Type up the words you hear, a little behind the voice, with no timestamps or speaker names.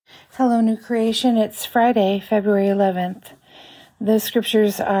Hello, New Creation. It's Friday, February 11th. The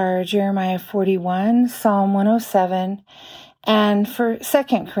scriptures are Jeremiah 41, Psalm 107, and for 2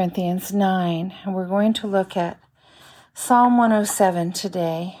 Corinthians 9. And we're going to look at Psalm 107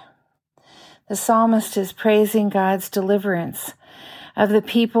 today. The psalmist is praising God's deliverance of the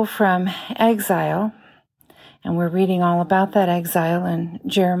people from exile, and we're reading all about that exile in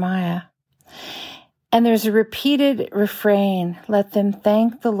Jeremiah. And there's a repeated refrain, let them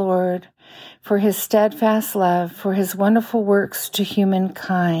thank the Lord for his steadfast love, for his wonderful works to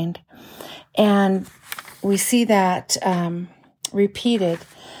humankind. And we see that repeated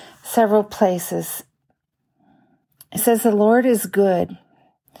several places. It says, the Lord is good.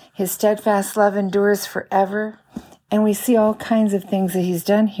 His steadfast love endures forever. And we see all kinds of things that he's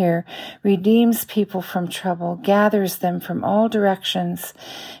done here. Redeems people from trouble, gathers them from all directions,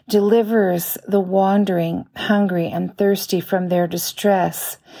 delivers the wandering, hungry, and thirsty from their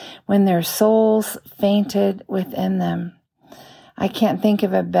distress when their souls fainted within them. I can't think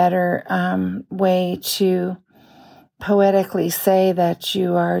of a better way to poetically say that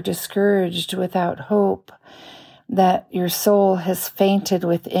you are discouraged without hope, that your soul has fainted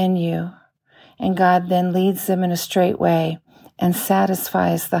within you. And God then leads them in a straight way and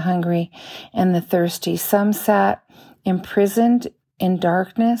satisfies the hungry and the thirsty. Some sat imprisoned in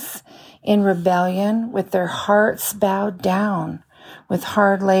darkness, in rebellion, with their hearts bowed down, with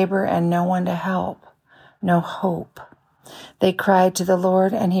hard labor and no one to help, no hope. They cried to the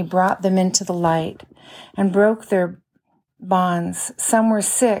Lord, and he brought them into the light and broke their bonds. Some were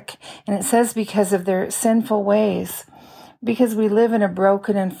sick, and it says because of their sinful ways, because we live in a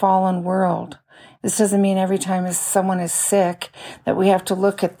broken and fallen world. This doesn't mean every time someone is sick that we have to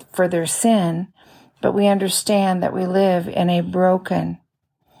look for their sin, but we understand that we live in a broken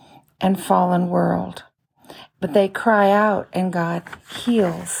and fallen world. But they cry out and God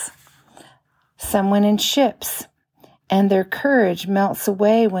heals. Some went in ships, and their courage melts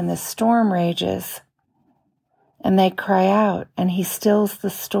away when the storm rages. And they cry out, and he stills the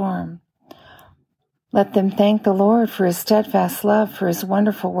storm. Let them thank the Lord for his steadfast love, for his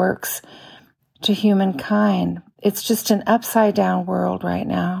wonderful works to humankind. It's just an upside down world right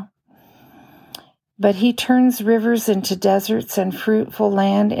now. But he turns rivers into deserts and fruitful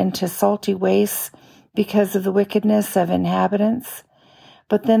land into salty wastes because of the wickedness of inhabitants.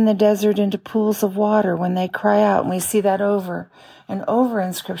 But then the desert into pools of water when they cry out. And we see that over and over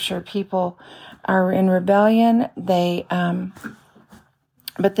in Scripture. People are in rebellion, but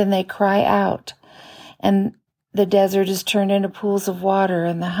then they cry out. And the desert is turned into pools of water,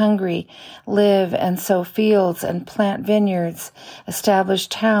 and the hungry live and sow fields and plant vineyards, establish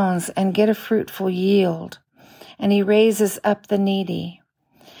towns, and get a fruitful yield. And he raises up the needy.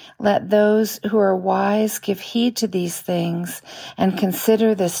 Let those who are wise give heed to these things and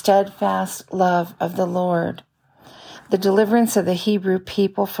consider the steadfast love of the Lord. The deliverance of the Hebrew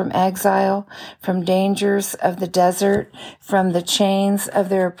people from exile, from dangers of the desert, from the chains of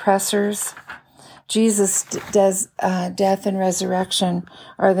their oppressors. Jesus' death and resurrection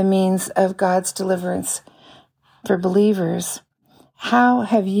are the means of God's deliverance for believers. How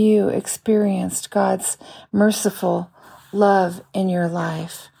have you experienced God's merciful love in your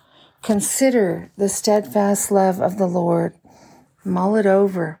life? Consider the steadfast love of the Lord. Mull it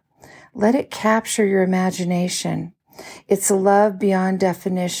over. Let it capture your imagination. It's a love beyond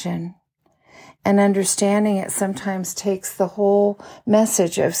definition. And understanding it sometimes takes the whole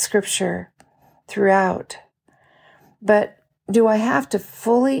message of Scripture throughout. But do I have to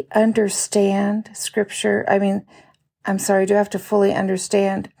fully understand Scripture? Do I have to fully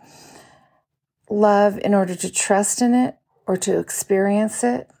understand love in order to trust in it or to experience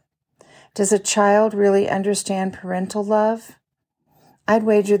it? Does a child really understand parental love? I'd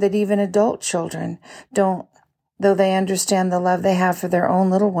wager that even adult children don't, though they understand the love they have for their own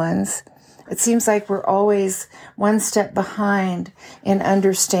little ones. It seems like we're always one step behind in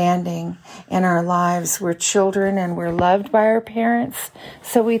understanding in our lives. We're children and we're loved by our parents,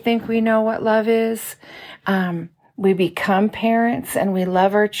 so we think we know what love is. We become parents and we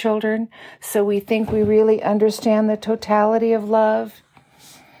love our children, so we think we really understand the totality of love.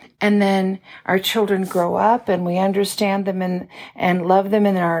 And then our children grow up and we understand them and love them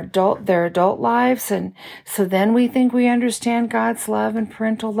in their adult lives. And so then we think we understand God's love and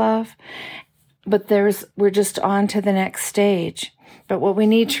parental love. But we're just on to the next stage. But what we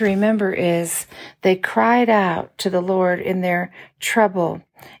need to remember is they cried out to the Lord in their trouble,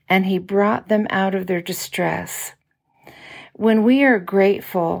 and he brought them out of their distress. When we are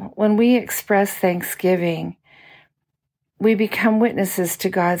grateful, when we express thanksgiving, we become witnesses to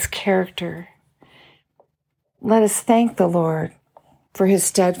God's character. Let us thank the Lord for his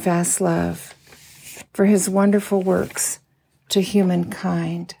steadfast love, for his wonderful works to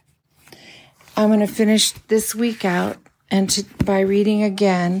humankind. I'm going to finish this week out by reading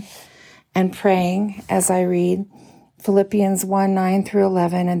again and praying as I read Philippians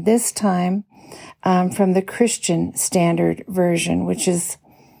 1:9-11, and this time from the Christian Standard Version, which is,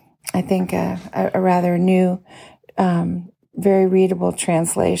 I think, a rather new, very readable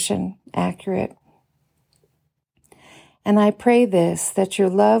translation, accurate. And I pray this, that your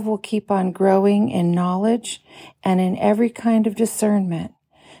love will keep on growing in knowledge and in every kind of discernment,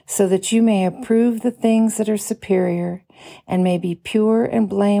 so that you may approve the things that are superior and may be pure and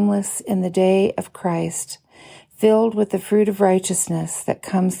blameless in the day of Christ, filled with the fruit of righteousness that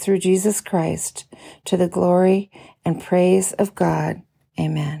comes through Jesus Christ, to the glory and praise of God.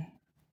 Amen.